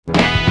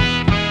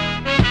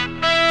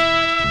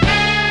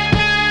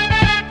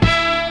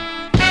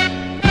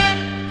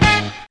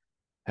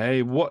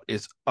Hey, what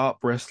is up,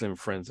 wrestling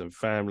friends and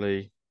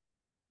family?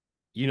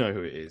 You know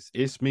who it is.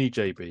 It's me,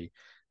 JB.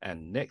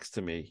 And next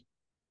to me,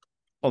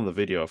 on the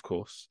video, of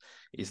course,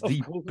 is Of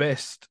the course.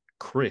 best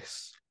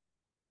Chris,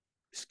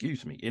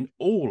 in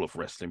all of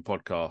wrestling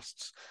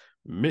podcasts,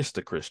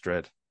 Mr. Chris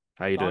Dredd.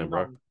 How you doing, Done,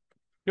 bro? done.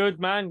 Good,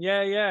 man.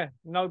 Yeah, yeah.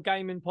 No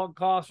gaming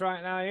podcast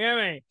right now. You hear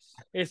me?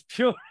 It's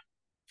pure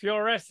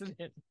wrestling.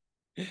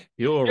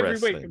 You're Every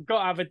week wrestling. I've got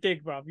to have a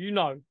dig, bruv. You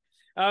know.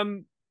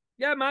 Um,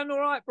 yeah, man. All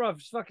right, bruv.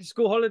 It's fucking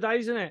school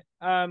holidays, isn't it?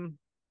 Trying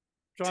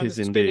to Tis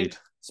indeed.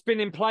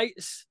 spinning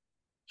plates,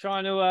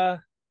 trying to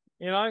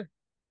you know,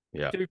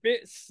 Yeah. do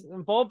bits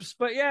and bobs.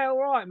 But yeah,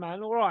 all right,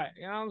 man. All right.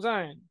 You know what I'm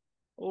saying?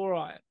 All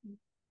right.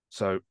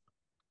 So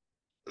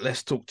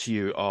let's talk to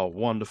you, our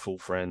wonderful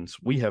friends.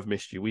 We have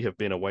missed you. We have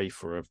been away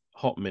for a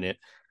hot minute.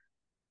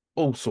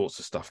 All sorts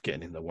of stuff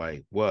getting in the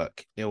way,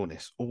 work,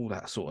 illness, all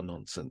that sort of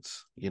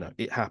nonsense.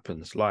 It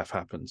happens, life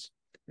happens.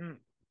 Mm.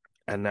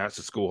 And now it's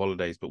the school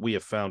holidays, but we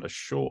have found a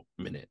short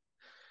minute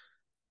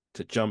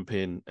to jump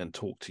in and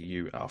talk to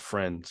you, our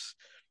friends,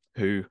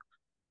 who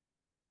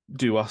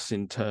do us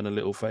in turn a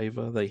little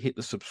favor. They hit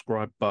the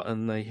subscribe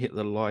button, they hit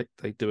the like,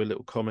 they do a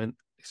little comment.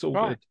 It's all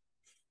Right. good.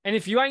 And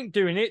if you ain't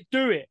doing it,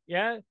 do it.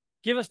 Yeah.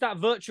 Give us that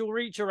virtual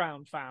reach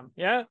around, fam.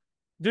 Yeah.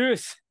 Do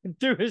us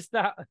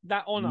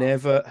that honor.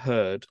 Never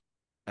heard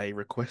a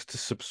request to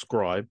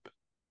subscribe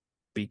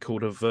be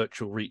called a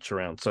virtual reach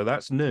around. So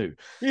that's new.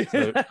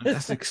 So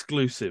that's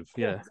exclusive.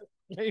 Yeah.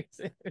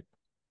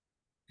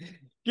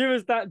 Give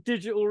us that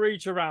digital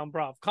reach around,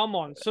 bruv. Come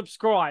on,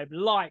 subscribe,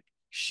 like,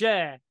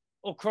 share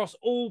across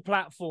all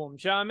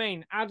platforms. You know what I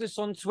mean? Add us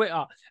on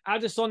Twitter,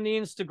 add us on the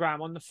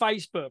Instagram, on the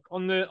Facebook,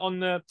 on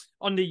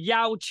the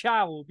Yao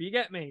Chow. You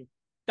get me?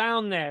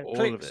 Down there, All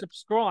click of it.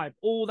 subscribe,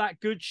 all that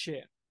good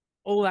shit.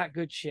 All that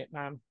good shit,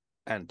 man.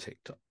 And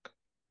TikTok.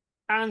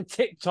 And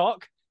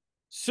TikTok.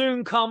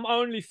 Soon come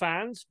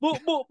OnlyFans.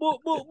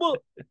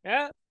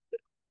 Yeah.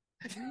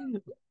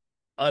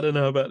 I don't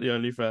know about the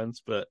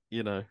OnlyFans, but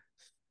I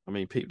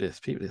mean, peep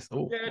this.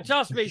 Oh, Yeah,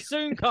 trust me,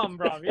 soon come,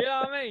 bro. You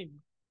know what I mean?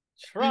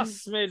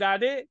 Trust me,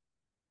 daddy.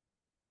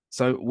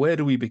 So where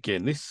do we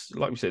begin? This,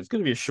 like we said, it's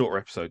going to be a shorter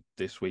episode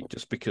this week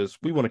just because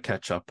we want to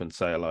catch up and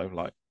say hello,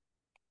 like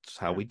it's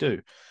how we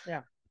do.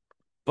 Yeah.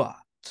 But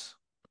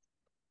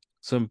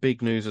some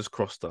big news has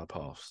crossed our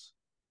paths.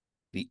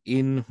 The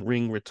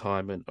in-ring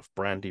retirement of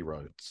Brandy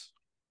Rhodes.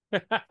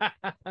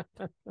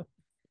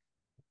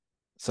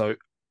 So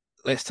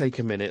let's take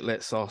a minute.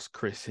 Let's ask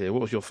Chris here.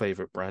 What was your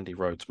favorite Brandy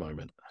Rhodes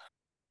moment?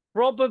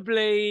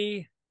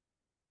 Probably,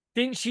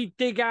 didn't she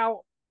dig out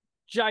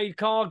Jade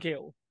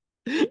Cargill?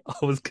 I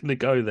was going to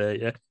go there,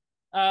 yeah.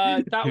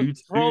 That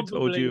was Who told you it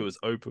probably, was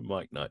open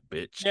mic night,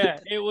 bitch?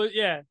 it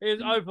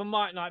was open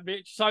mic night,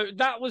 bitch. So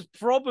that was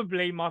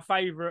probably my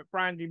favorite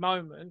Brandy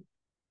moment.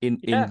 In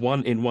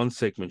one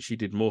segment, she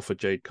did more for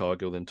Jade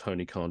Cargill than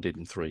Tony Khan did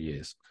in 3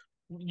 years.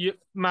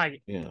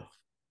 Mate. Yeah.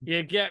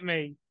 You get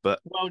me. But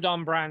well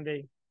done,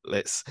 Brandy.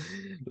 Let's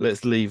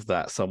leave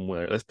that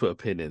somewhere. Let's put a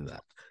pin in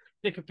that.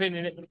 Stick a pin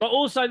in it. But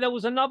also there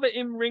was another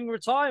in-ring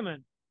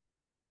retirement.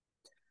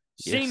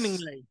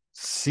 Yes.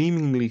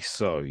 Seemingly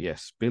so,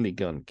 yes. Billy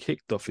Gunn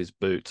kicked off his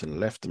boots and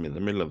left him in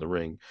the middle of the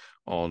ring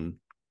on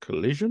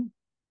Collision.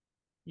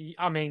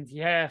 I mean,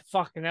 yeah,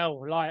 fucking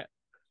hell. Like,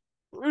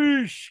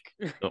 oosh.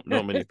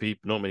 Not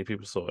many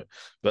people saw it.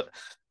 But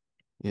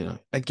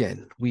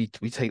again, we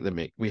take the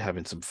mic. We're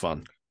having some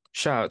fun.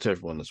 Shout out to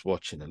everyone that's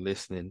watching and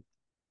listening.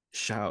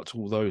 Shout out to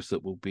all those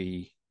that will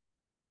be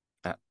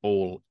at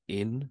All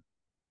In.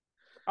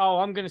 Oh,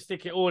 I'm going to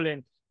stick it all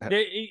in.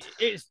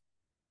 It's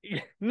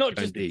not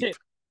just the tip.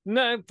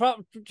 No,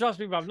 trust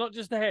me, bruv, not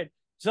just the head.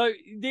 So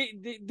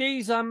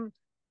these the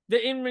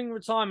in-ring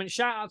retirement.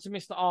 Shout out to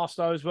Mr.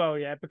 Arstow as well,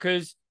 yeah,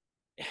 because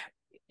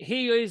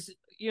he is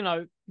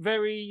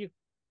very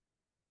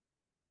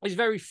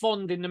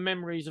fond in the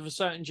memories of a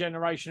certain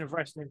generation of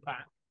wrestling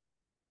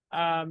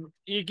fans.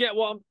 You get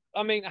what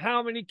I mean?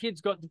 How many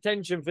kids got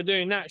detention for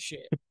doing that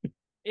shit?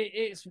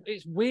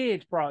 It's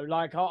weird, bro.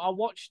 Like I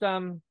watched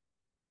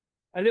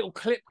a little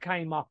clip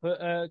came up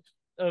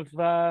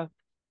of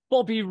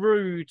Bobby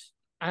Roode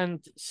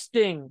and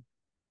Sting,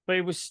 but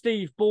it was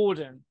Steve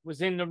Borden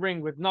was in the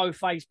ring with no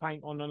face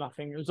paint on or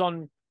nothing. It was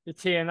on the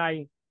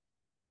TNA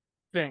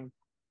thing,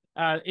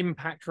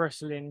 Impact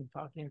Wrestling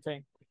fucking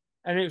thing.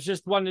 And it was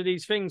just one of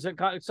these things that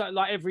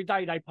like every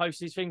day they post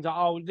these things like,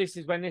 oh, this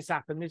is when this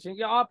happened.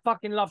 Yeah, I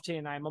fucking love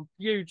TNA. I'm a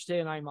huge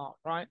TNA mark,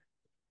 right?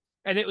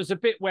 And it was a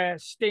bit where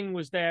Sting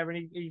was there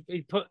and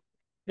he put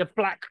the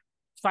black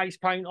face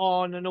paint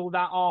on and all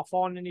that half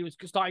on, and he was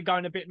started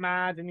going a bit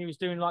mad, and he was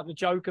doing like the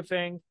Joker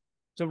thing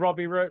to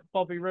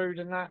Bobby Roode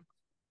and that.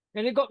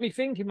 And it got me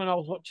thinking when I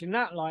was watching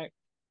that, like,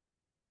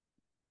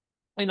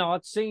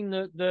 I'd seen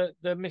the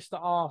Mr.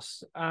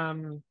 Arse,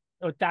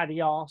 or Daddy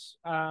Arse,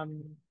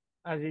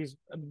 as he's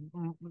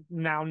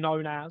now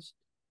known as,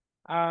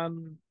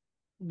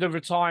 the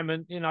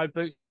retirement,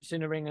 boots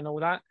in the ring and all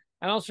that.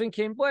 And I was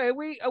thinking, boy,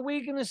 are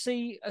we going to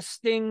see a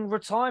Sting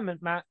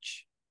retirement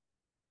match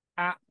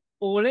at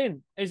All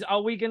In?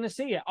 Are we going to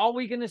see it? Are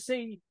we going to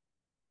see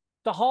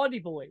the Hardy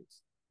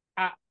Boys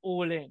at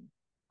All In.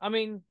 I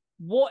mean,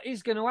 what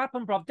is going to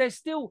happen, bruv? There's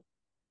still,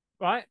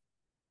 right,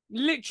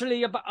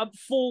 literally about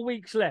 4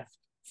 weeks left.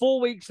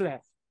 4 weeks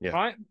left, Yeah.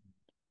 right?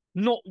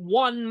 Not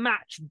one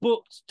match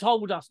booked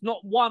told us. Not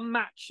one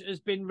match has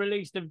been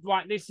released of,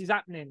 right, this is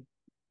happening.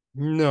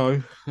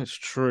 No, that's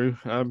true.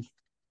 How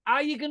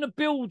are you going to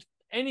build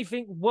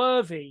anything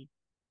worthy?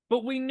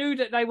 But we knew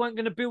that they weren't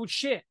going to build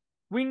shit.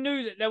 We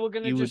knew that they were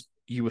going to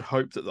you would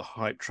hope that the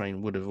hype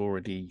train would have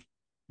already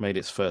made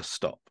its first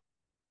stop.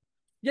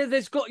 Yeah,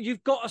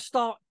 you've got to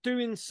start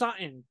doing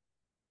something.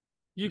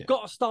 You've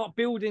got to start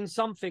building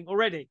something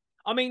already.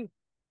 I mean,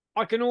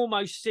 I can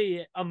almost see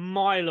it a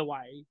mile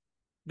away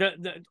that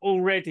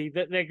already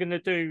that they're going to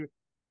do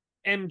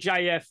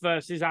MJF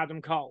versus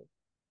Adam Cole.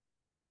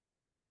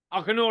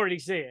 I can already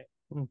see it.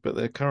 But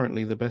they're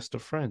currently the best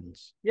of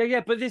friends.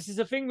 Yeah, but this is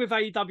the thing with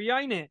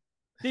AEW, ain't it?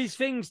 These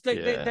things,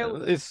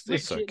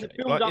 it's okay.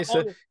 Like,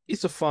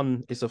 it's a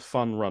fun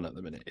run at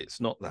the minute. It's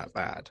not that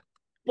bad.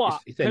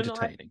 But it's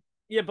entertaining.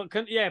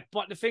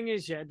 But the thing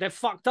is, they're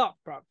fucked up,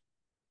 bro.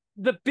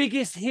 The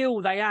biggest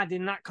heel they had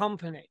in that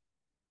company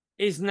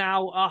is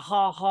now a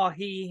ha ha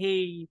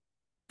he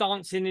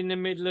dancing in the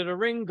middle of the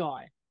ring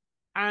guy,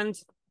 and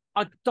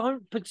I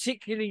don't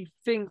particularly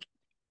think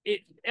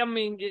it. I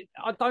mean,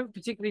 I don't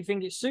particularly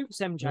think it suits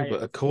MJF. No,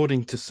 but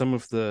according to some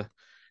of the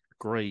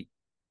great,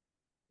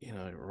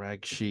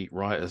 rag sheet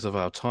writers of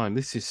our time,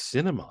 this is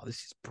cinema. This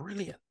is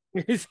brilliant.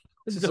 This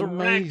is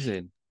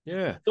amazing.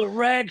 Yeah. The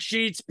rag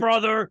sheets,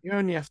 brother. You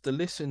only have to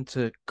listen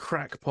to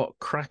crackpot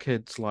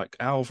crackheads like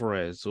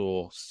Alvarez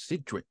or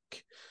Sidgwick.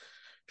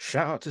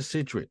 Shout out to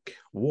Sidgwick.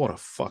 What a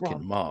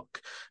fucking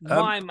mark.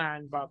 My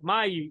man, bro.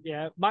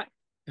 Yeah.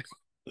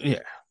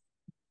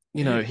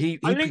 He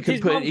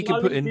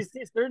can put in his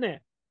sister, innit?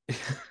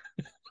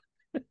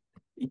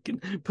 He can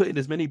put in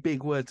as many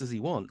big words as he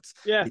wants.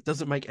 Yeah. It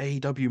doesn't make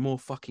AEW more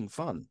fucking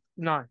fun.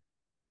 No.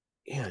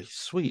 Yeah,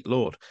 sweet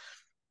Lord.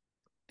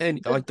 And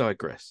I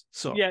digress.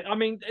 So yeah, I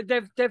mean,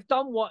 they've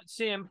done what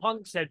CM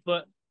Punk said,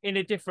 but in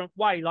a different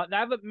way. Like, they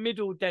haven't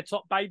middled their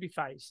top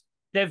babyface.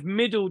 They've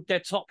middled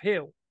their top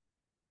heel.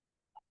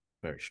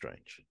 Very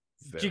strange.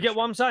 Do you get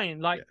what I'm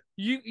saying? Like,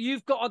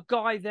 you've got a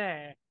guy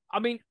there. I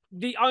mean,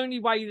 the only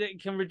way that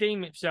it can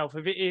redeem itself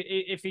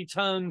if he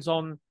turns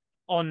on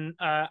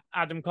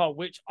Adam Cole,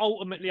 which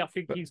ultimately I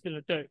think he's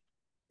going to do.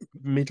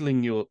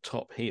 Middling your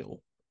top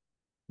heel.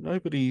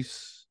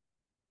 Nobody's,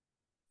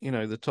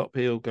 the top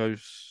heel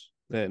goes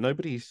there.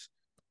 Nobody's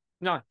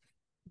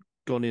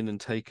gone in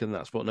and taken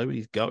that spot.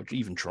 Nobody's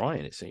even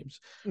trying, it seems.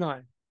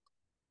 No.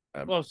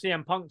 Well,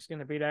 CM Punk's going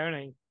to be there,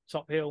 isn't he?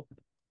 Top heel.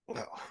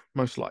 Well,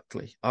 most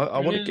likely. I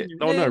want to get...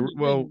 Oh, no.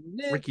 Well,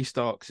 Ricky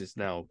Starks is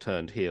now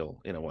turned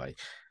heel, in a way.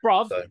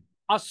 Bruv, so.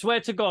 I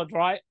swear to God,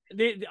 right?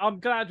 I'm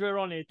glad we're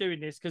on here doing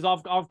this, because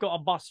I've got to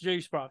bust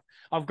juice, bruv.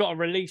 I've got to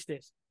release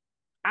this.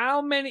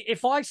 How many...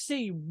 If I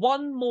see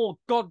one more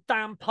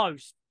goddamn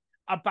post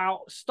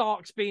about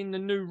Starks being the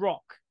new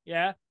Rock,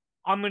 yeah,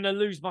 I'm going to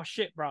lose my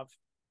shit, bruv.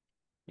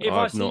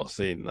 I've not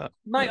seen that.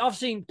 Mate, I've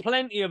seen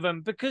plenty of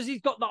them, because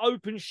he's got the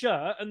open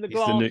shirt and the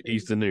glasses.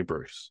 He's the new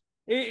Bruce.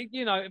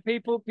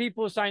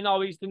 People are saying,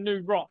 "Oh, he's the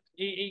new Rock."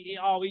 He's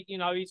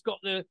got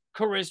the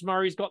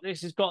charisma. He's got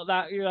this. He's got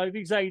that.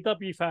 These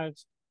AEW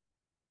fans,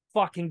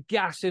 fucking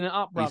gassing it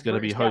up, bro. He's going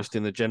to be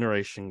hosting the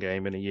Generation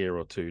Game in a year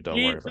or two. Don't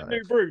worry about it.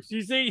 New Bruce.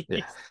 You see,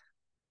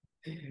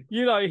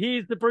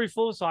 he's the Bruce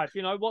Forsyth.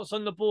 What's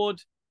on the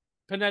board?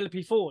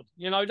 Penelope Ford.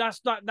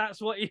 That's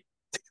what he.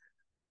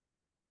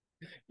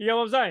 You know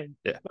what I'm saying?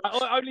 Yeah.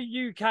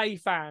 Only UK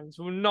fans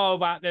will know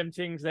about them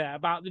things there,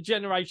 about the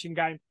Generation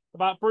Game,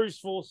 about Bruce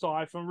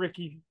Forsyth and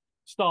Ricky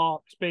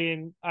Starks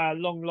being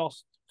long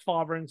lost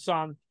father and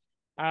son.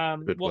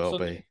 Could well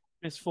be.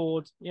 Miss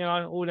Ford,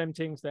 all them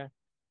things there.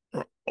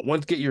 I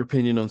want to get your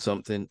opinion on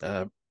something.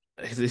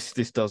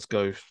 This does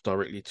go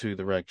directly to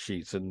the rag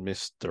sheets and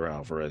Mr.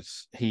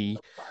 Alvarez. He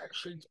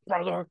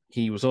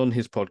was on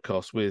his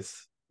podcast with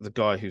the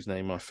guy whose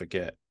name I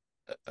forget.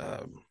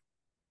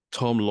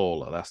 Tom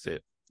Lawler, that's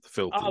it. The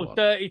filthy one.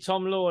 Dirty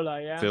Tom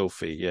Lawler, yeah.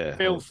 Filthy, yeah.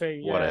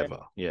 Filthy, yeah. Whatever,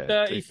 yeah.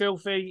 Dirty,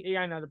 filthy. He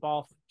ain't had a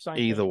bath. Same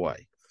Either thing.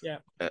 way. Yeah.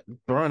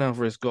 Brian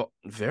Alvarez got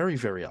very,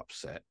 very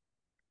upset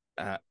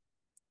at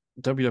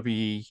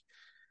WWE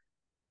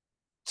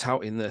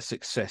touting their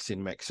success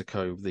in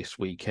Mexico this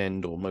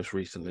weekend, or most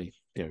recently,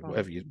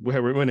 whenever you're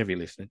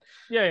listening.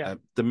 Yeah.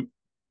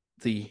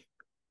 The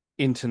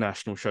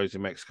international shows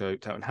in Mexico,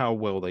 touting how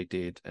well they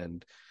did,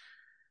 and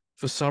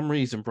for some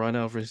reason, Brian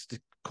Alvarez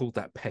called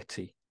that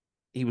petty.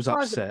 He was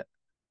upset.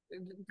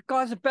 The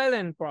guy's a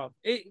bellend, bro.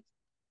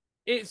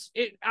 It's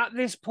at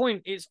this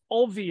point, it's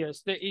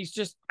obvious that he's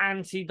just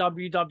anti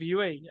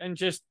WWE and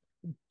just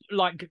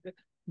like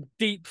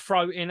deep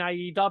throat in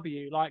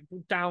AEW, like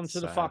down to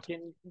the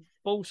fucking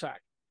ballsack.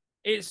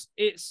 It's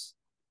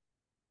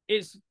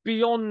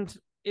beyond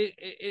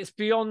it's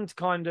beyond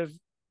kind of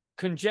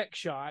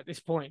conjecture at this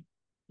point.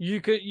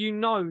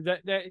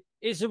 That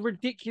it's a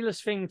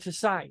ridiculous thing to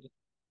say.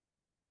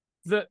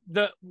 that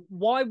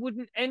why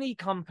wouldn't any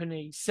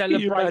company Can you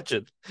celebrate?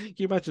 imagine? Can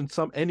you imagine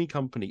any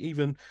company,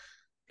 even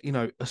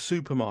a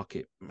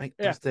supermarket, Yeah,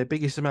 does their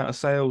biggest amount of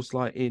sales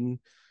like in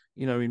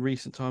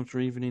recent times or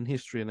even in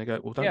history, and they go,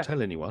 well, don't yeah,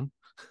 tell anyone,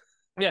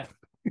 yeah,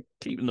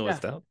 keep the noise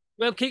yeah. down.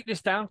 Well, keep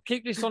this down.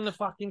 Keep this on the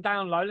fucking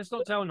down low. Let's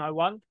not tell no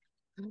one.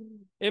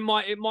 It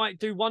might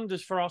do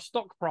wonders for our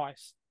stock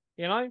price.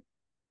 You know, it's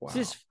Wow,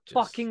 just just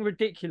fucking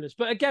ridiculous.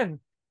 But again,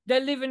 they're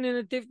living in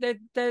a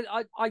they're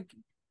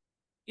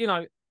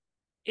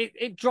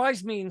it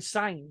drives me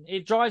insane.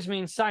 It drives me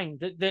insane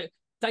that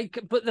they.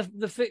 But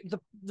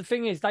the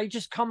thing is, they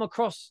just come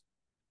across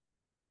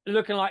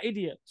looking like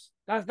idiots.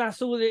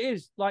 That's all it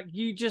is. Like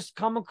you just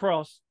come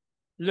across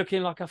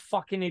looking like a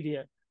fucking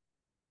idiot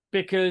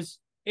because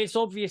it's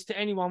obvious to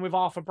anyone with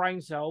half a brain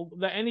cell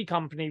that any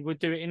company would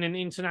do it in an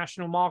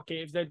international market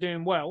if they're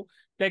doing well.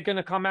 They're going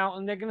to come out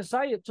and they're going to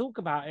say it, talk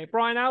about it.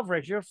 Brian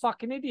Alvarez, you're a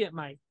fucking idiot,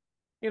 mate.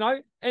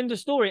 End of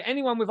story.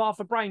 Anyone with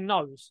half a brain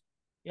knows.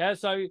 Yeah,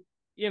 so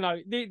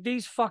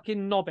these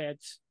fucking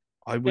knobheads,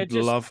 they're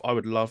just I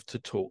would love to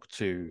talk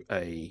to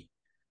a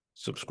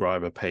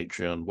subscriber,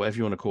 Patreon, whatever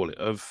you want to call it,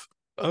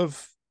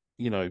 of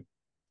you know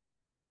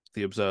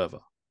the Observer,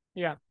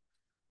 yeah.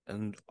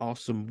 and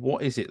ask them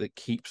what is it that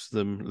keeps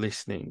them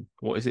listening,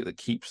 what is it that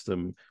keeps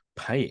them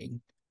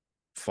paying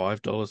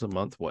 $5 a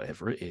month,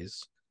 whatever it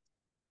is,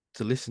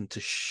 to listen to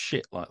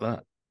shit like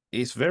that.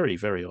 It's very,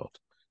 very odd.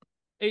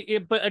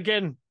 But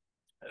again,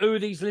 who are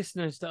these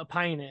listeners that are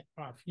paying it,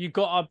 bruv? You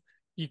gotta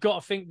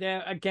think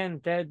they're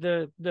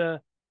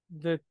the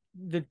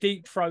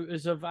deep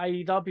throaters of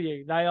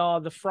AEW. They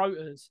are the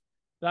throaters.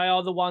 They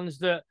are the ones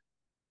that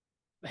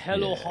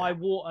hell or Yeah. high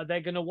water, they're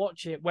gonna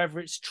watch it, whether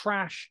it's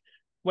trash,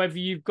 whether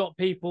you've got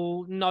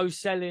people no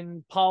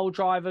selling pile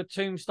driver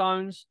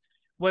tombstones,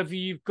 whether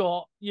you've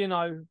got,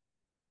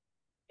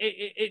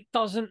 it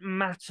doesn't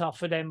matter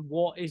for them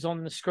what is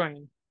on the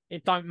screen.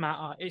 It don't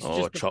matter. It's Oh,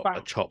 just the a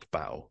fact. chop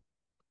battle.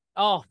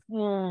 Oh,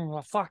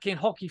 a fucking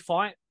hockey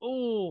fight.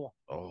 Oh,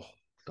 Oh,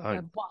 that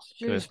don't. bust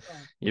Good. juice, bro.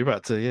 You're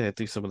about to, yeah,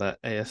 do some of that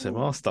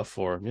ASMR Ooh, stuff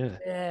for him.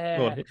 Yeah.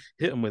 Go on, yeah.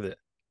 hit him with it.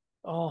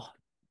 Oh,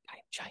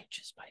 game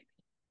changers, baby.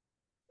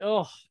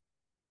 Oh,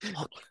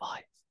 hockey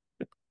fight.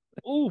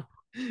 Oh,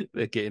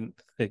 They're getting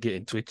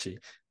twitchy.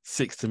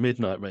 6 to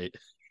midnight, mate.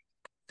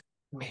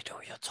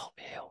 middle your top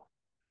heel.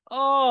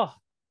 Oh,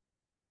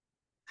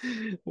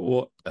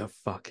 What a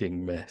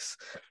fucking mess.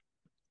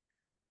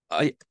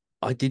 I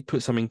I did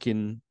put something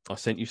in. I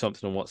sent you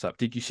something on WhatsApp.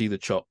 Did you see the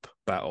chop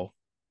battle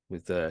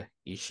with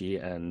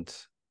Ishii and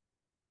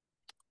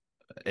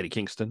Eddie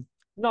Kingston?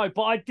 no,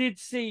 but I did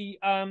see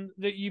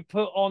that you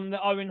put on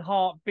the Owen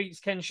Hart beats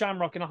Ken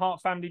Shamrock in a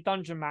Hart Family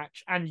Dungeon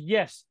match, and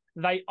yes,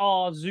 they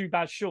are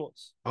Zubaz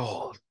shorts.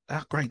 Oh,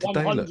 how great did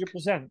they look?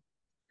 100%.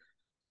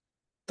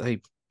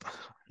 They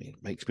It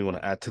makes me want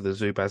to add to the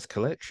Zubaz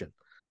collection.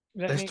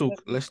 Let Let's me, talk.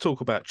 let me Let's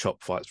talk about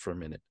chop fights for a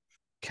minute.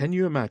 Can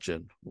you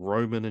imagine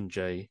Roman and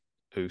Jay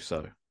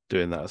Uso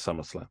doing that at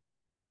SummerSlam?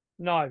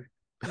 no,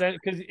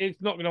 because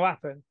it's not going to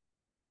happen.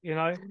 You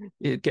know,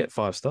 It'd get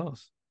 5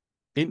 stars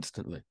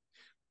instantly.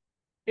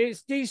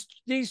 it's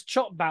these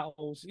chop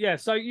battles. Yeah,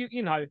 so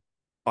you know,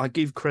 I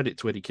give credit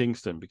to Eddie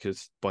Kingston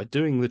because by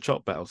doing the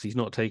chop battles, he's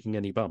not taking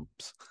any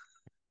bumps.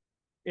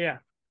 yeah,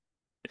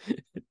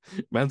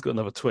 Man's got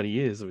another 20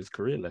 years of his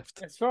career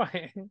left. that's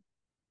right.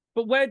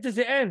 But where does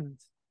it end?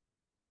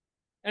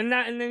 And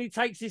then he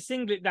takes his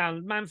singlet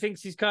down. Man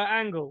thinks he's Kurt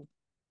Angle,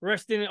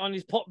 resting it on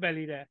his pot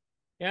belly there.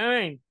 You know what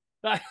I mean?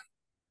 Like,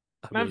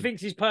 I man mean,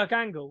 thinks he's Perk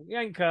Angle. He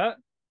ain't Kurt.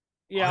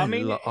 Yeah, I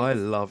mean, I it's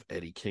love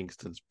Eddie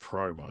Kingston's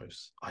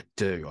promos. I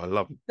do. I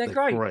love them. they're They're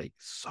great. great.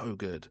 So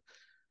good.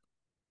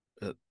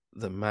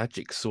 The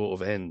magic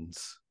sort of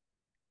ends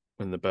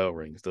when the bell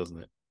rings, doesn't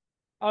it?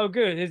 Oh,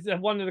 good. Is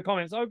one of the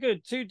comments. Oh,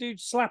 good. Two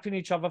dudes slapping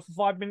each other for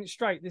 5 minutes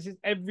straight. This is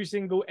every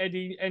single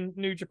Eddie and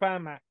New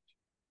Japan match.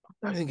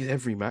 I don't think it's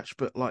every match,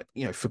 but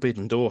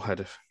Forbidden Door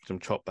had some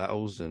chop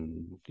battles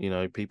and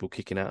people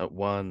kicking out at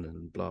one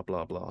and blah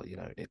blah blah.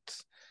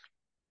 It's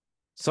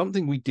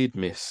something we did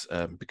miss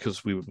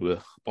because we were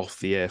off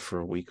the air for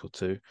a week or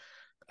two.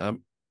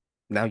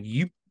 Now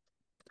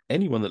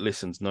anyone that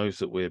listens knows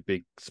that we're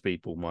big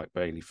Speedball Mike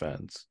Bailey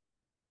fans,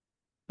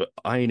 but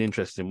I ain't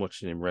interested in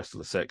watching him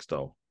wrestle a sex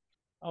doll.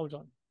 Hold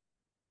on.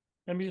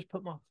 Let me just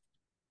put my. All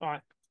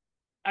right.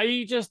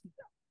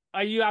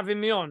 Are you having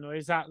me on, or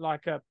is that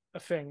like a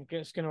thing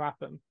that's going to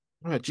happen?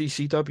 At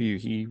GCW,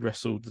 he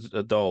wrestled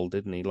a doll,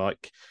 didn't he?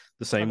 Like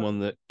the I same don't, one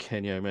that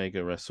Kenny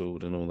Omega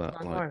wrestled and all I that.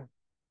 don't Like, know.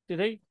 Did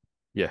he?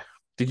 yeah.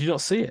 Did you not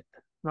see it?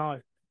 No.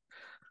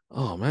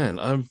 Oh man,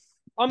 I'm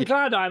yeah,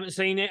 glad I haven't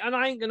seen it, and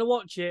I ain't going to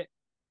watch it.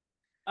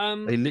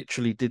 they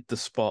literally did the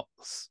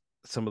spots,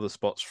 some of the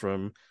spots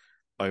from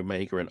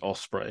Omega and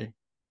Osprey,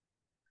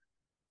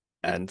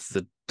 and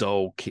the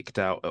doll kicked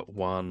out at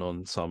one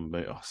on some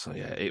move. So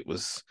yeah, it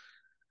was,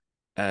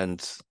 and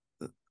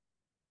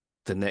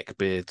the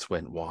neckbeards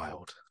went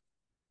wild.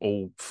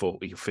 All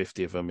 40 or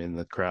 50 of them in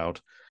the crowd.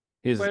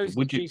 Where is this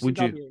Would you,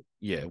 GCW?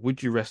 yeah,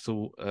 would you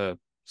wrestle a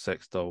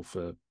sex doll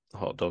for a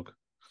hot dog?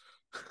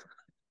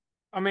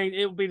 I mean,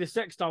 it'll be the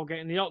sex doll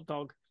getting the hot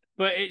dog,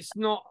 but it's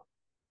not.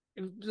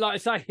 Like I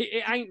say,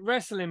 it ain't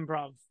wrestling,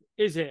 bruv,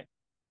 is it?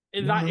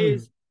 That No,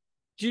 is.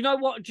 Do you know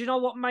what? Do you know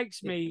what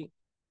makes me?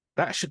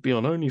 that should be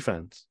on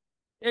OnlyFans.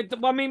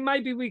 I mean,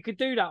 maybe we could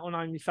do that on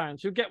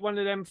OnlyFans. We'll get one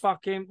of them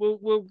fucking.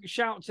 We'll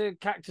shout to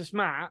Cactus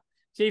Matt,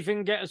 see if he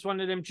can get us one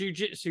of them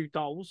jujitsu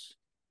dolls.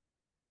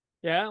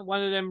 Yeah,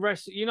 one of them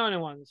you know the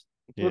ones.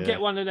 We'll Yeah,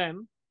 get one of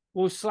them.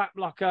 We'll slap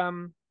like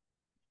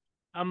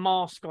a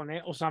mask on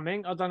it or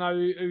something. I don't know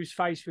whose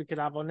face we could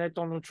have on there,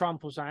 Donald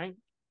Trump or something.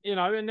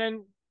 And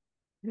then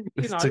you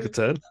let's take know, a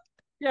turn.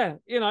 yeah,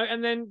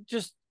 and then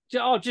just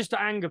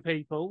to anger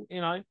people,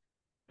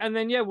 and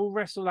then yeah, we'll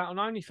wrestle that on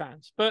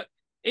OnlyFans. But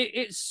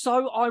it's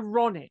so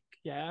ironic,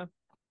 yeah.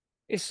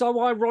 It's so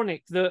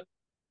ironic that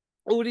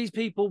all these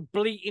people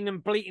bleating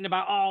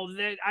about,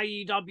 the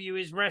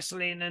AEW is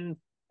wrestling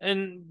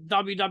and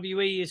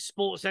WWE is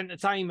sports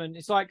entertainment.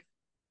 It's like,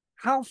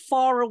 how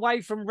far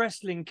away from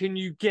wrestling can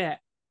you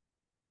get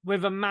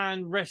with a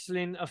man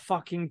wrestling a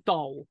fucking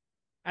doll?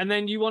 And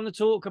then you want to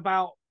talk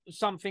about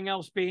something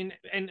else being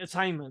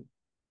entertainment.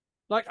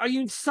 Like, are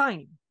you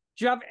insane?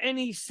 Do you have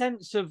any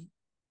sense of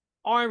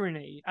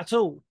irony at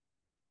all?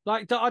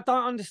 Like, I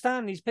don't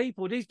understand these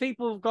people. These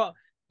people have got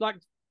like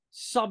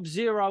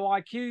sub-zero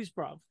IQs,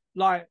 bruv.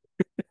 Like,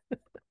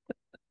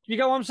 you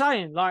get what I'm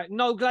saying? Like,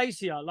 no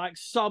Glacier, like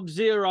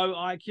sub-zero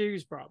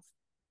IQs, bruv.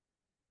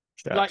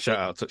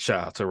 Shout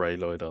out to Ray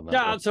Lloyd on that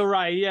Shout one. out to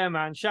Ray, yeah,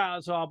 man. Shout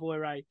out to our boy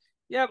Ray.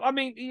 Yeah, I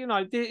mean,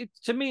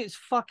 to me, it's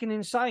fucking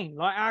insane.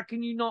 Like, how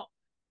can you not,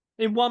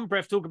 in one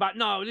breath, talk about,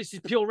 no, this is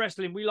pure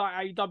wrestling. We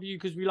like AEW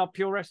because we love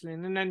pure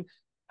wrestling, and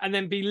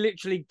then be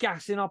literally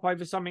gassing up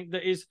over something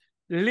that is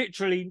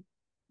literally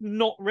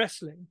not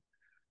wrestling,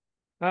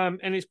 and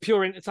it's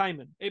pure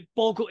entertainment. It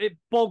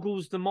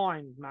boggles the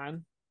mind,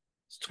 man.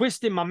 It's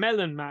twisting my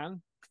melon,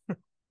 man.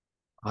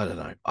 I don't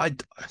know.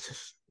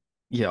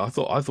 Yeah, I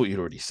thought you'd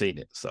already seen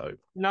it, so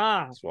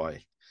Nah, that's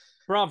why.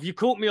 bruv, you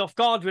caught me off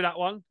guard with that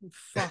one.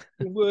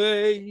 Fucking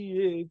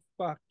way,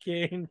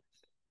 fucking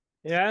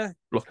yeah.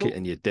 Block it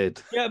and you're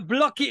dead. Yeah,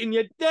 block it and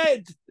you're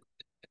dead.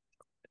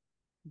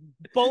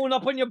 Bone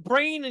up on your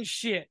brain and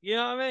shit. You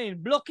know what I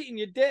mean? Block it and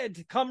you're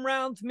dead. Come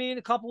round to me and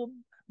a couple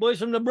boys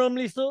from the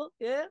Brumley store.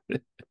 Yeah.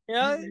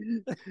 Yeah.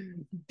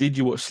 Did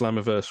you watch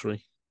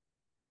Slammiversary?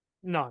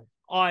 No.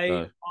 No.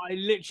 I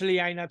literally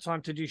ain't had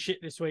time to do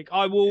shit this week.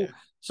 I will. Yeah.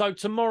 So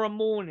tomorrow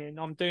morning,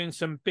 I'm doing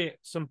some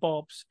bits and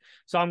bobs.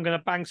 So I'm going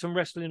to bang some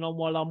wrestling on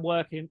while I'm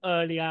working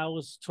early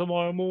hours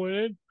tomorrow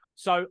morning.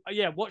 So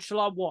yeah, what shall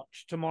I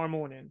watch tomorrow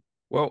morning?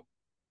 Well,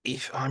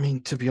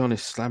 to be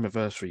honest,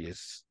 Slammiversary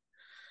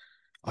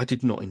I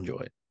did not enjoy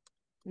it.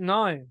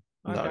 No.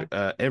 No,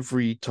 Okay.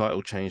 every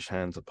title changed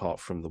hands apart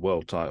from the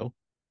world title,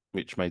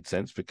 which made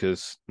sense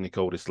because Nick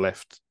Aldis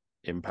left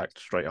Impact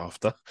straight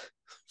after.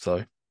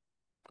 So,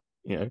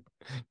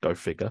 go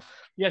figure.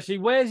 Yeah, see,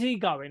 where's he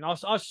going?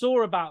 I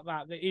saw about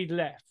that he'd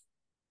left.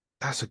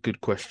 That's a good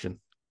question.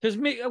 Because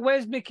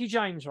where's Mickey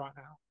James right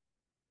now?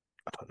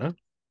 I don't know.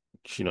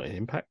 She not in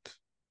Impact?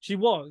 She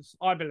was,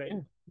 I believe.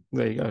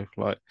 There you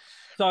go.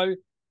 So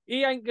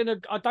he ain't gonna.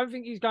 I don't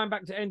think he's going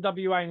back to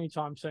NWA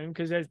anytime soon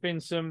because there's been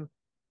some.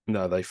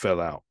 No, they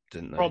fell out,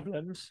 didn't they?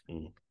 Problems.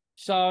 Mm.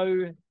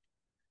 So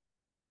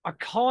I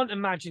can't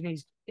imagine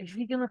is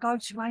he gonna go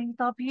to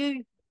AEW?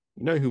 You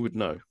know who would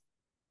know?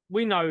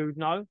 We know who'd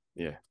know.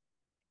 Yeah,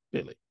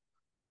 Billy.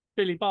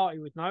 Billy Barty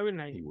would know,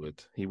 wouldn't he? He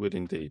would. He would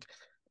indeed.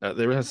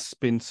 There has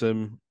been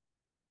some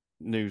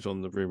news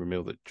on the rumor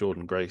mill that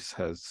Jordan Grace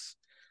has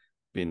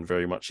been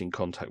very much in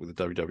contact with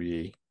the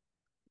WWE.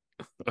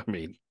 I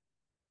mean,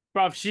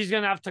 bruv, she's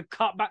gonna have to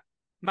cut back,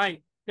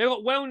 mate. They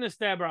got wellness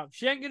there, bruv.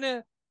 She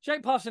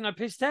ain't passing her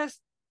piss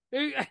test.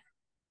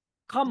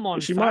 Come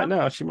on, she fam. might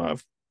now. She might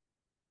have,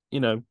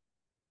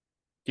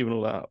 given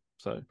all that up.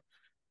 So,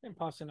 ain't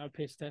passing no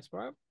piss test,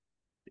 bro.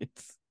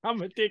 it's. I'm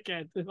a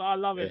dickhead. I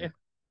love it.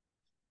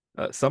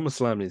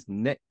 SummerSlam is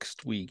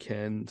next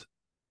weekend.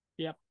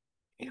 Yep.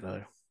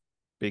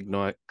 Big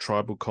night,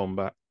 tribal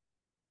combat,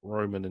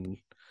 Roman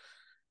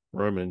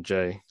and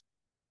Jay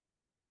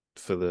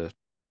to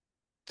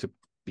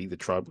be the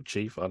tribal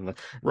chief. I don't know.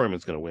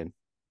 Roman's going to win.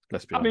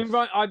 Let's be honest.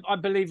 I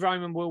believe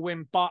Roman will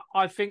win, but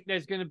I think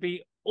there's going to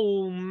be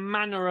all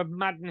manner of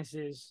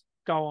madnesses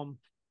go on.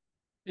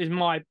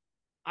 And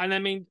I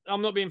mean,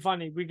 I'm not being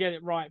funny. We get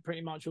it right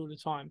pretty much all the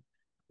time.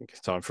 I think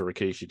it's time for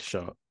Rikishi to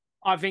show up.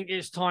 I think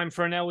it's time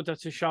for an elder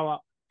to show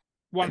up.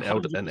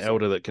 100%. An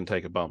elder that can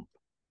take a bump.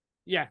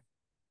 Yeah.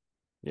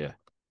 Yeah.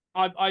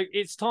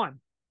 It's time.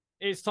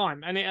 It's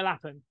time, and it'll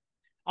happen.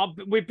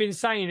 We've been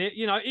saying it,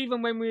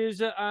 even when we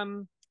was at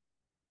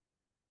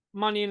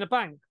Money in the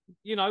Bank,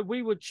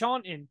 we were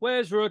chanting,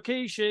 "Where's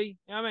Rikishi?" You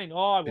know what I mean?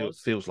 Oh, I was.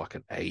 It feels like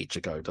an age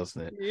ago,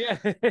 doesn't it? Yeah.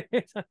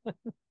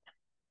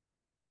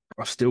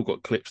 I've still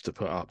got clips to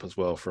put up as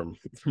well from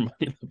Money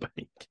in the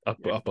Bank. I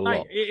put up a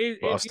lot,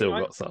 but I've still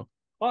got some.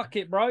 Fuck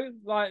it, bro.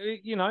 Like,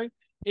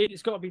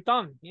 it's got to be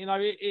done.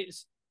 I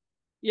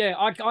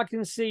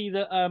can see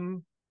that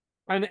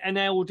an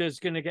elder's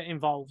going to get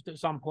involved at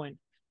some point,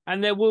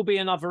 and there will be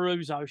another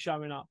Uso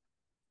showing up.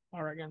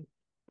 I reckon.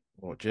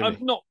 Or Jimmy?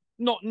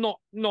 Not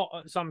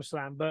at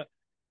SummerSlam, but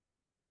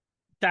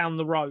down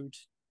the road.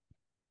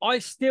 I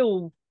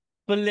still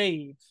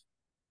believe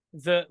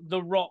that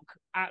The Rock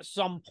at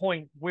some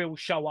point will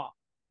show up.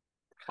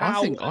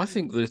 I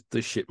think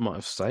the ship might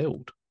have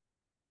sailed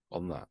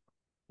on that.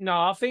 No,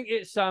 I think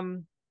it's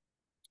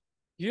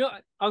you know,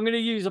 I'm going to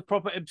use a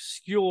proper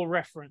obscure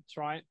reference,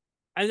 right?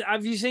 And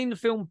have you seen the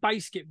film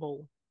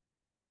Basketball?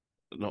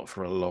 Not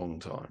for a long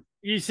time.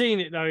 You've seen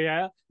it though,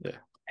 yeah? Yeah.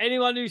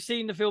 Anyone who's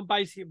seen the film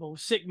Basketball,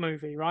 sick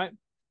movie, right?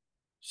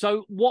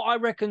 So what I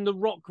reckon The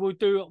Rock will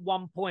do at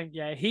one point,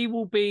 yeah, he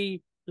will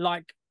be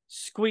like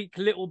squeak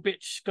little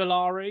bitch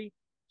Scolari.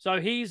 So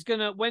he's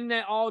gonna, when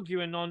they're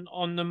arguing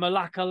on the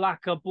Malacca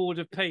Lacca board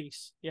of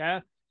peace,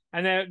 yeah,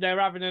 and they're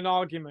having an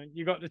argument.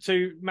 You got the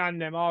two man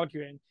them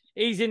arguing.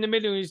 He's in the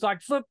middle. And he's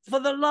like, for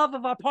the love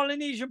of our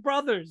Polynesian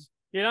brothers,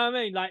 you know what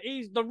I mean? Like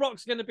The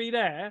Rock's gonna be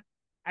there,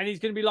 and he's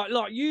gonna be like,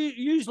 look,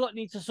 you lot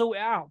need to sort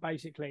it out.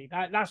 Basically,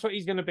 that's what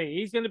he's gonna be.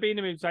 He's gonna be in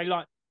the middle, and say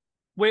like,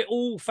 we're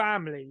all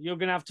family. You're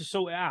gonna have to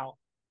sort it out,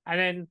 and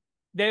then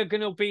they're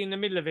gonna be in the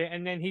middle of it,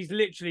 and then he's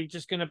literally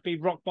just gonna be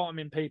rock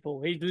bottoming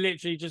people. He's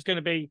literally just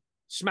gonna be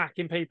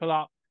smacking people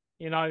up,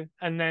 you know,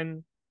 and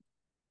then,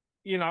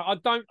 you know,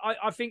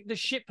 I think the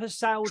ship has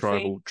sailed.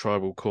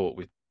 Tribal court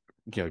with,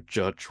 you know,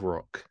 Judge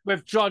Rock.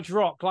 With Judge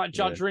Rock, like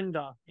Judge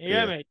Rinder. You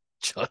hear me?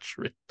 Judge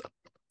Rinder.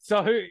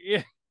 So,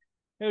 yeah,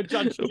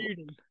 Judge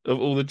Judy. Of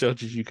all the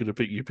judges you could have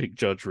picked, you picked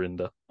Judge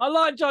Rinder. I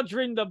like Judge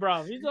Rinder,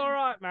 bro. He's all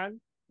right,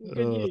 man.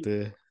 Oh,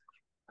 dear.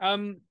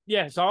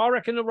 Yeah, so I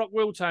reckon The Rock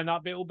will turn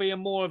up. It will be a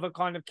more of a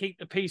kind of keep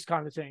the peace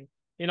kind of thing,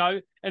 you know,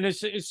 and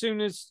as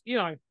soon as, you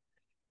know,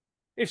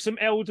 if some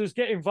elders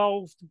get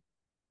involved,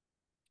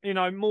 you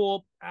know,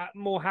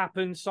 more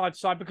happens side to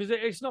side, because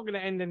it's not going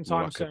to end in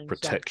time like soon. A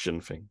protection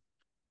thing.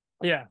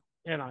 Yeah,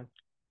 you know,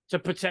 to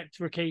protect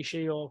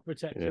Rikishi or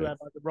protect whoever,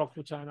 The Rock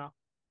will turn up.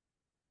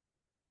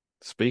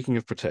 Speaking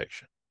of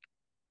protection.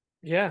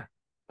 Yeah.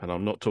 And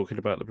I'm not talking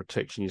about the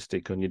protection you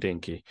stick on your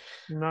dinky.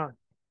 No.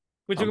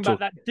 We're talking about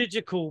that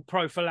digital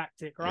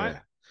prophylactic, right? Yeah.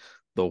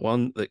 The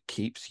one that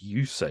keeps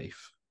you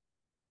safe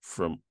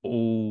from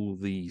all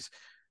these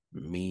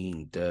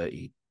mean,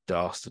 dirty,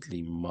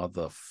 dastardly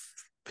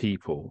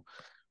people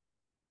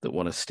that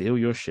want to steal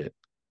your shit,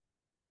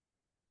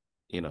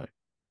 you know.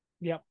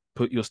 Yep.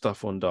 Put your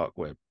stuff on dark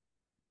web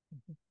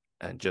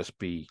and just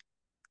be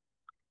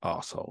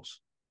assholes.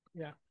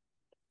 Yeah.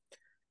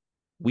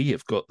 We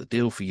have got the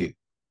deal for you.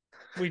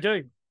 We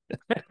do.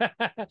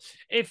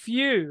 If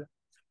you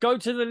go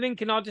to the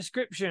link in our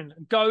description,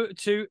 go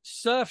to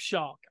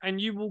Surfshark,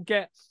 and you will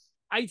get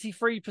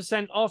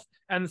 83% off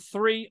and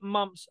 3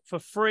 months for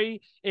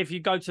free. If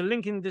you go to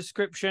link in the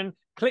description,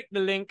 click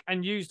the link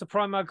and use the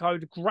promo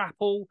code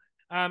GRAPPLE.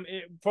 It'll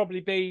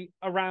probably be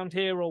around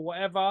here or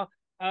whatever.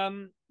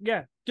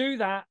 Yeah, do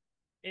that.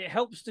 It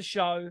helps the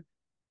show.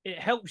 It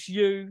helps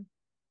you,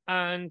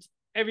 and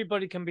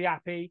everybody can be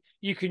happy.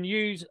 You can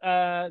use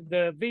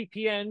the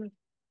VPN.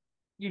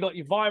 You got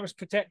your virus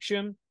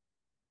protection.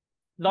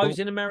 Those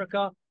in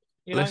America.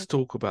 Let's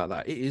talk about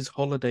that. It is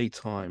holiday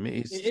time.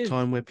 It is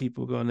time where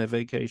people go on their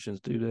vacations,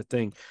 do their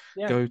thing,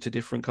 go to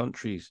different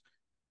countries.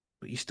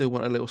 But you still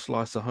want a little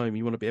slice of home.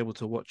 You want to be able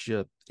to watch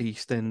your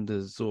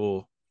EastEnders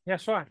or...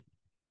 That's right.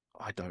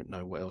 I don't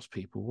know what else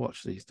people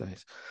watch these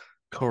days.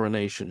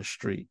 Coronation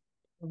Street.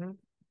 Mm-hmm.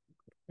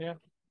 Yeah.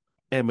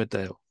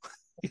 Emmerdale.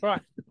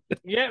 Right.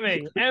 You get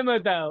me?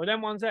 Emmerdale.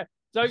 Them ones there.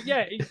 So,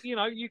 yeah, you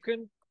know, you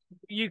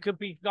could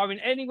be going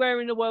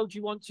anywhere in the world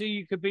you want to.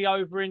 You could be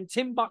over in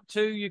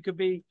Timbuktu. You could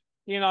be,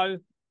 you know,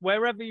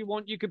 wherever you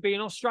want. You could be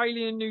in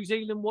Australia and New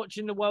Zealand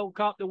watching the World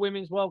Cup, the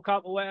Women's World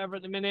Cup or whatever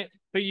at the minute.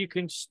 But you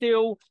can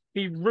still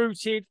be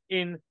rooted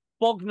in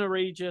Bognor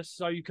Regis,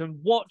 so you can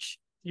watch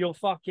your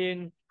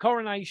fucking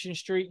Coronation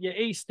Street, your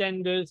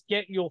EastEnders,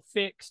 get your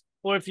fix.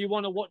 Or if you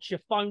want to watch your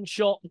phone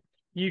shop,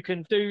 you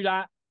can do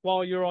that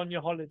while you're on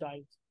your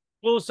holidays.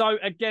 Also,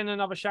 again,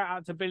 another shout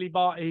out to Billy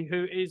Barty,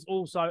 who is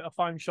also a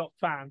Phone Shop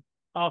fan.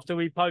 After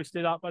we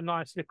posted up a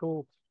nice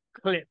little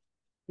clip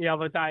the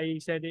other day, he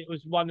said it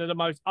was one of the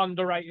most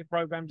underrated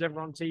programs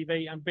ever on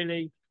TV. And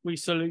Billy, we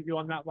salute you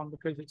on that one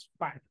because it's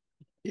fact.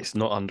 It's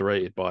not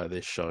underrated by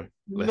this show.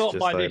 Not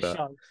by this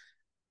show.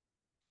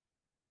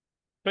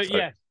 But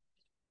yeah,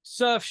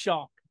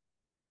 Surfshark.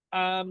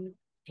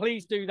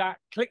 Please do that.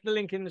 Click the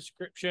link in the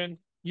description.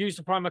 Use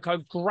the promo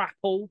code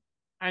GRAPPLE.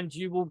 And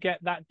you will get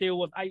that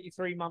deal of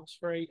 83 months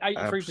free,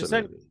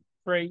 83%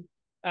 free,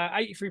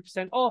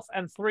 83% off,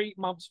 and 3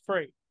 months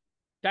free.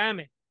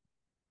 Damn it.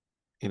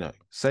 You know,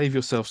 save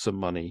yourself some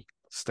money,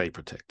 stay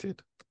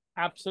protected.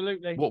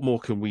 Absolutely. What more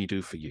can we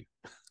do for you?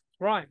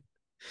 Right.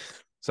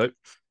 So,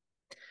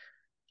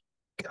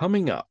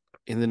 coming up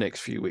in the next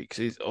few weeks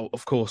is,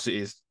 of course, it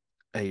is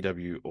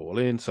AEW All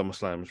In.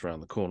 SummerSlam's around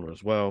the corner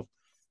as well.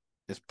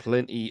 There's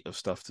plenty of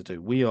stuff to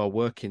do. We are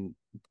working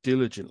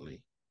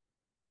diligently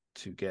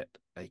to get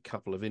a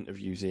couple of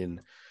interviews in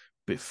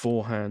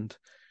beforehand.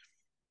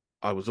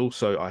 I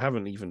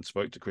haven't even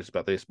spoke to Chris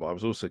about this, but I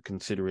was also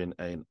considering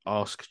an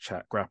Ask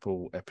Chat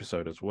Grapple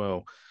episode as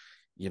well.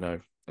 You know,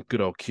 A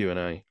good old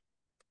Q&A.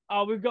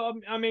 Oh, we've got.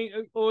 I mean,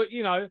 or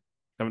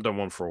Haven't done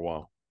one for a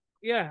while.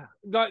 yeah,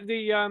 like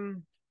the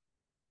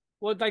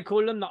what they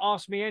call them, the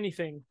Ask Me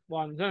Anything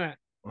ones, isn't it?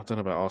 I don't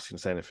know about asking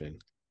us anything.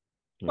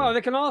 Well, Yeah,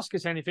 they can ask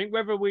us anything,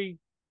 whether we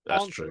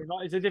that's answer true. or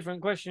not is a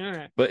different question,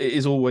 isn't it? But it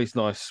is always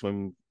nice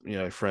when,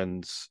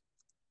 friends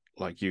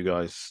like you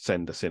guys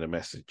send us in a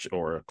message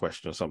or a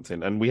question or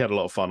something. And we had a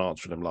lot of fun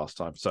answering them last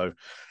time. So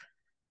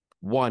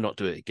why not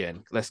do it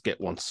again? Let's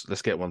get one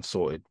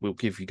sorted. We'll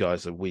give you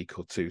guys a week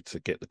or two to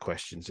get the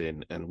questions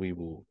in, and we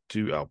will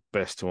do our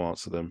best to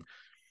answer them.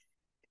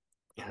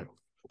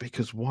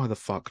 Because why the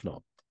fuck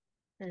not?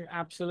 Yeah,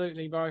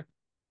 absolutely, bro.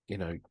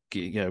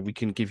 We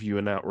can give you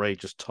an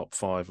outrageous top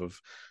five of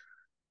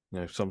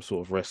some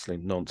sort of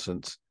wrestling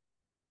nonsense.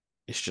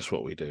 It's just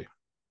what we do.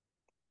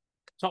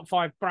 Top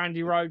 5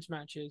 Brandy Rhodes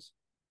matches.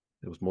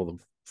 It was more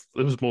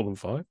than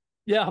five.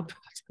 Yeah.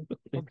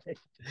 Okay.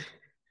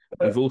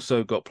 We've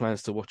also got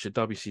plans to watch a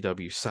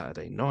WCW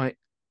Saturday night.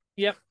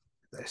 Yep.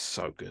 They're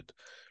so good.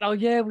 Oh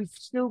yeah, we've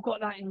still got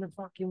that in the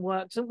fucking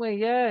works, haven't we?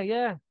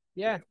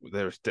 Yeah.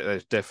 There's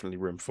definitely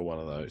room for one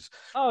of those.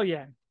 Oh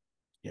yeah.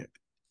 Yeah.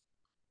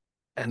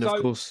 And of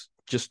So course,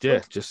 just our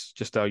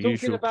talking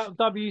usual about shit.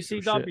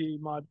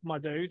 WCW, my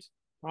dude,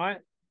 right?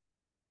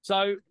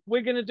 So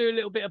we're gonna do a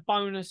little bit of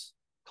bonus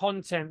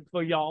content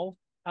for y'all.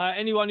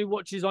 Anyone who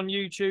watches on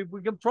YouTube,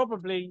 we can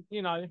probably,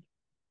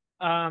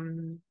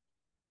 um,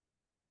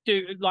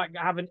 do like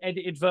have an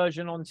edited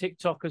version on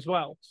TikTok as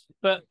well.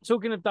 But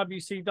talking of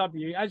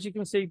WCW, as you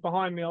can see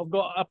behind me, I've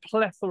got a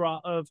plethora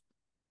of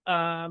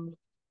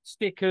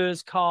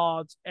stickers,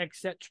 cards,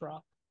 etc.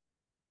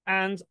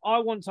 And I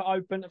want to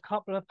open a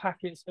couple of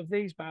packets of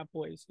these bad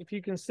boys. If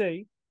you can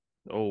see,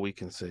 All we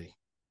can see.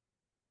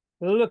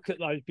 look at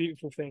those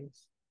beautiful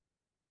things.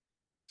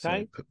 So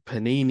Okay.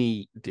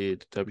 Panini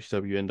did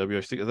WCW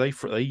NWO stickers.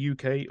 Are they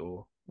UK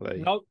or are they?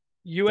 Nope.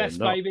 They're US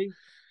not. baby.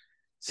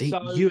 See,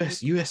 So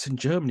US and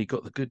Germany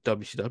got the good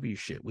WCW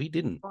shit. We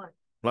didn't. right.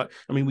 Like,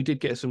 I mean, we did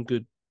get some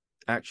good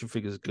action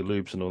figures,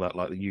 Galoobs and all that,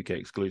 like the UK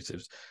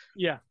exclusives.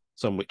 Yeah.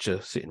 Some which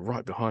are sitting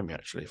right behind me,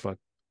 actually. If I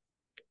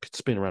could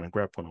spin around and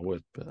grab one, I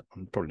would, but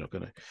I'm probably not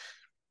going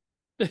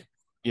to.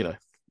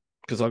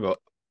 Because I got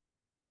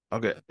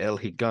El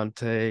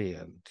Gigante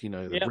and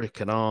the Yeah. Rick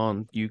and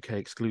Arn UK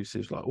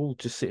exclusives, like all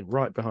just sitting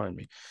right behind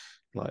me,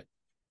 like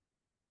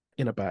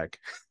in a bag.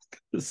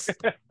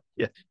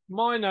 Yeah.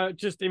 Mine are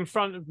just in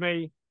front of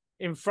me,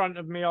 old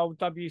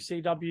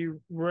WCW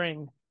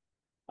ring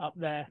up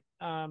there.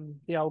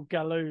 The old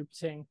Galoob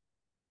thing.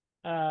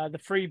 The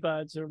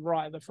Freebirds are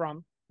right at the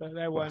front, but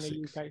they weren't a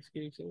Classics. UK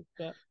exclusive.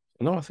 But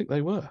No, I think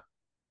they were.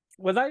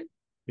 were they?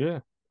 Yeah.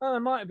 Oh, they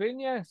might have been,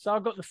 yeah. So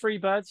I've got the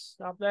Freebirds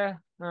up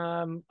there.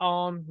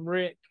 Arn,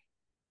 Rick.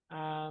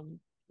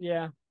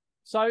 Yeah.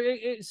 So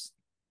it's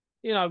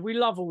we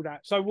love all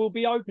that. So we'll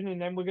be opening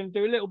them. We're going to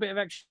do a little bit of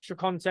extra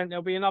content.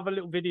 There'll be another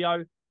little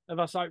video of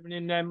us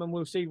opening them, and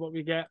we'll see what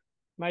we get.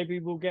 Maybe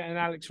we'll get an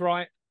Alex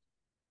Wright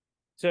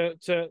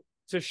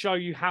to show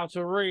you how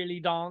to really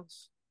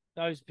dance.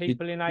 Those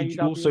people in Did you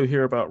AEW. also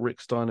hear about Rick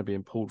Steiner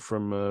being pulled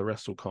from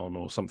WrestleCon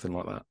or something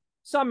like that?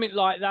 Something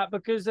like that,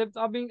 because I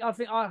think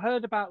I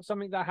heard about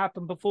something that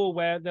happened before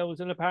where there was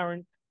an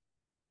apparent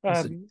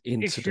An issue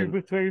incident.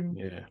 between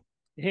Yeah.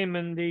 him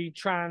and the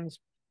trans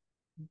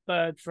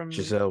bird from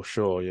Giselle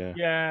Shaw,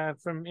 yeah.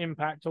 from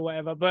Impact or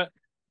whatever. But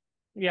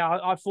yeah,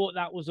 I thought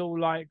that was all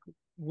like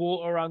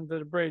water under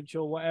the bridge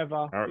or whatever.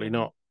 Apparently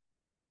not.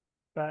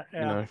 But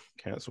yeah,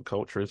 Cancel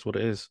culture is what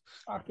it is.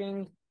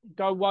 fucking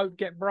go woke,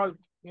 get broke.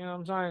 You know what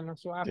I'm saying?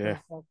 That's what happens. Yeah.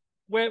 So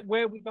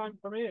where are we going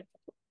from here?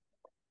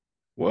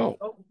 Well,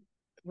 Oh,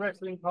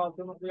 wrestling cards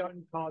are not the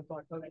only cards I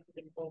collect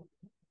anymore.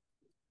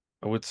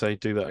 I would say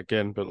do that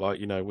again, but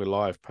we're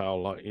live,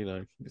 pal.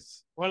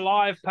 We're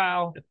live,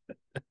 pal.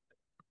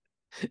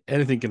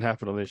 Anything can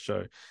happen on this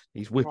show.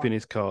 He's whipping Right.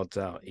 his cards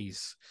out.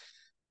 He's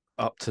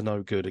up to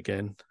no good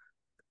again.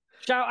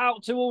 Shout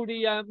out to all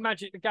the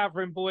Magic the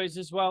Gathering boys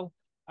as well.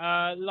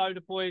 A load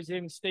of boys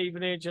in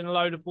Stevenage and a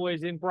load of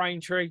boys in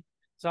Braintree.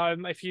 So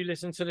if you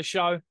listen to the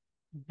show,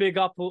 big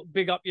up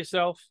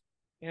yourself.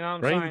 You know what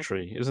I'm saying?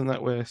 Braintree, isn't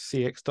that where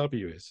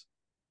CXW is?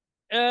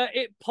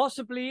 It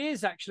possibly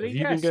is actually.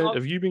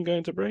 Have you been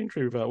going to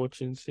Braintree without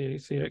watching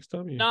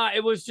CXW? No,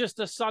 it was just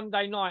a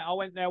Sunday night. I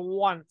went there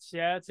once,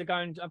 to go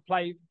and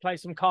play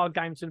some card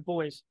games with the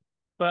boys.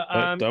 But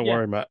don't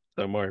worry, Matt.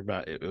 Don't worry,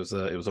 Matt. It was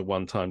a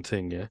one-time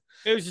thing, yeah.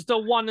 It was just a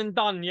one and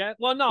done, yeah.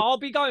 Well, no, I'll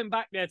be going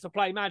back there to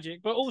play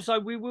Magic, but also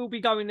we will be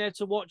going there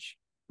to watch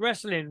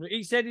wrestling.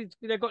 He said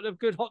they've got the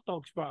good hot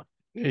dogs, bro.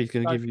 Yeah, he's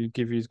going to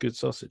give you his good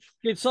sausage.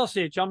 Good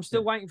sausage. I'm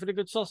still waiting for the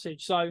good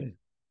sausage. So,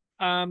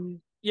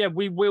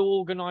 we will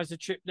organise a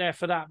trip there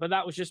for that. But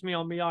that was just me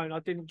on my own. I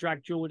didn't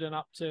drag Jordan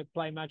up to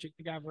play Magic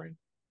the Gathering.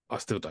 I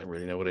still don't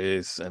really know what it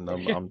is, and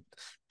I'm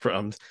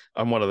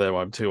one of them.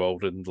 I'm too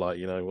old and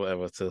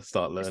whatever to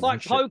start learning. It's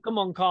like shit.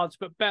 Pokemon cards,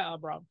 but better,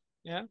 bro.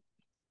 Yeah.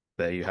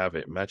 There you have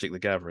it, Magic the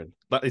Gathering.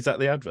 Is that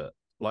the advert?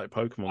 Like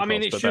Pokemon? I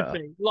mean, cards, it should better.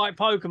 be like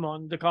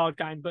Pokemon, the card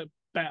game, but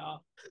better.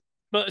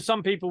 But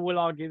some people will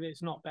argue that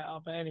it's not better.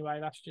 But anyway,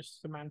 that's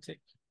just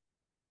semantics.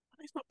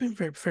 There's not been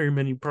very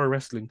many pro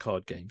wrestling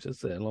card games, is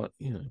there? Like,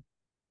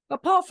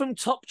 Apart from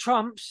Top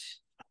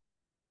Trumps.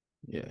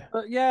 Yeah.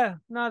 But yeah,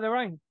 no, there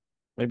ain't.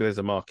 Maybe there's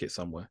a market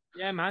somewhere.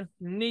 Yeah, man.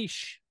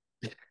 Niche.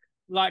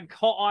 Like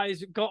hot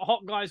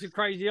guys with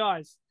crazy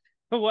eyes.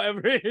 Or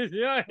whatever it is.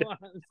 Yeah.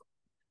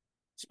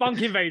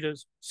 Spunk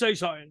Invaders. Say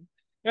something.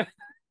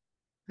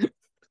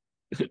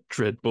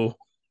 Dreadball.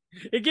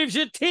 It gives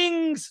you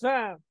tings,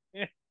 fam.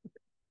 Yeah.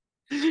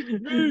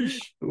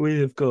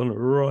 We have gone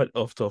right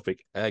off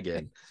topic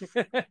again.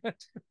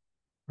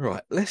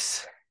 Right,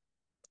 let's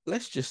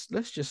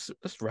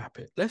wrap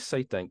it. Let's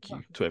say thank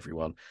you to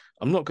everyone.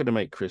 I'm not going to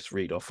make Chris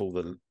read off all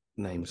the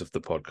names of the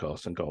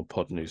podcast and go on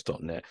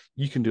podnews.net.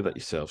 You can do that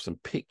yourselves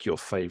and pick your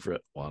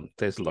favorite one.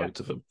 There's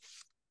loads of them.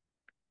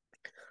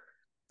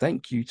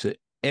 Thank you to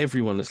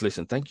everyone that's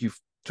listened. Thank you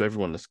to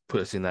everyone that's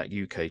put us in that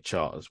UK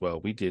chart as well.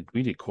 We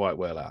did quite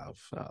well out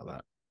of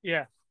that.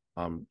 Yeah.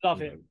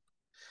 Love it.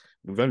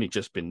 We've only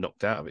just been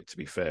knocked out of it, to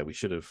be fair. We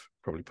should have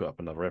probably put up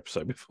another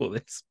episode before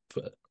this,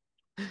 but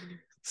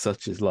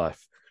such is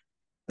life.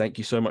 Thank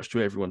you so much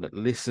to everyone that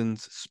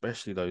listens,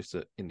 especially those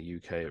that in the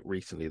UK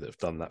recently that have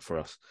done that for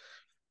us.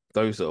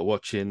 Those that are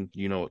watching,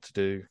 you know what to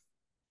do.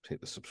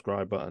 Hit the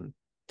subscribe button,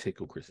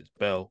 tickle Chris's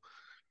bell.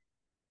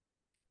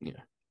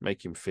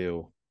 Make him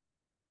feel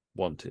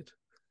wanted.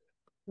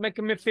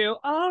 Making me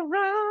feel all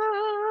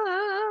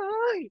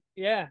right.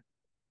 Yeah.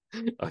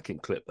 I can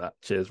clip that.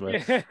 Cheers,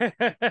 man.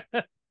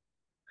 Yeah.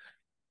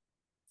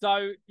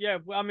 So, yeah,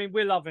 I mean,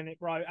 we're loving it,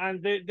 bro.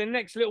 And the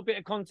next little bit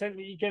of content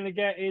that you're going to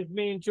get is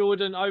me and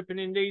Jordan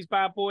opening these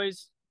bad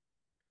boys.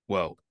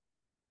 Well,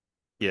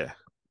 yeah,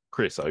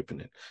 Chris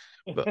opening.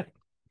 But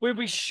we'll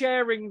be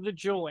sharing the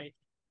joy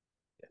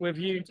with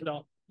you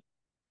lot.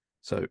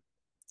 So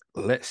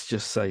let's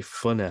just say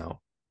for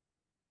now,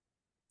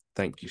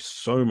 thank you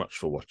so much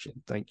for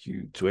watching. Thank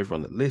you to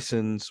everyone that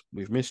listens.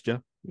 We've missed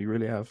you. We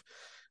really have.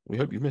 We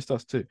hope you've missed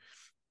us too.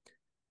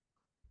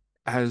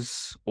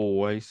 As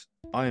always,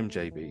 I am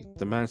JB.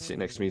 The man sitting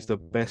next to me is the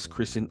best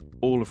Chris in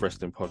all of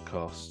wrestling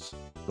podcasts.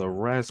 The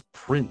Raz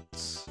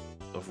Prince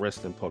of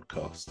wrestling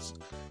podcasts.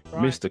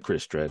 Right. Mr.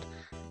 Chris Dredd.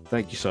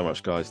 Thank you so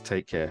much, guys.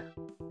 Take care.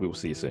 We will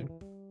see you soon.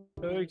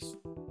 Peace.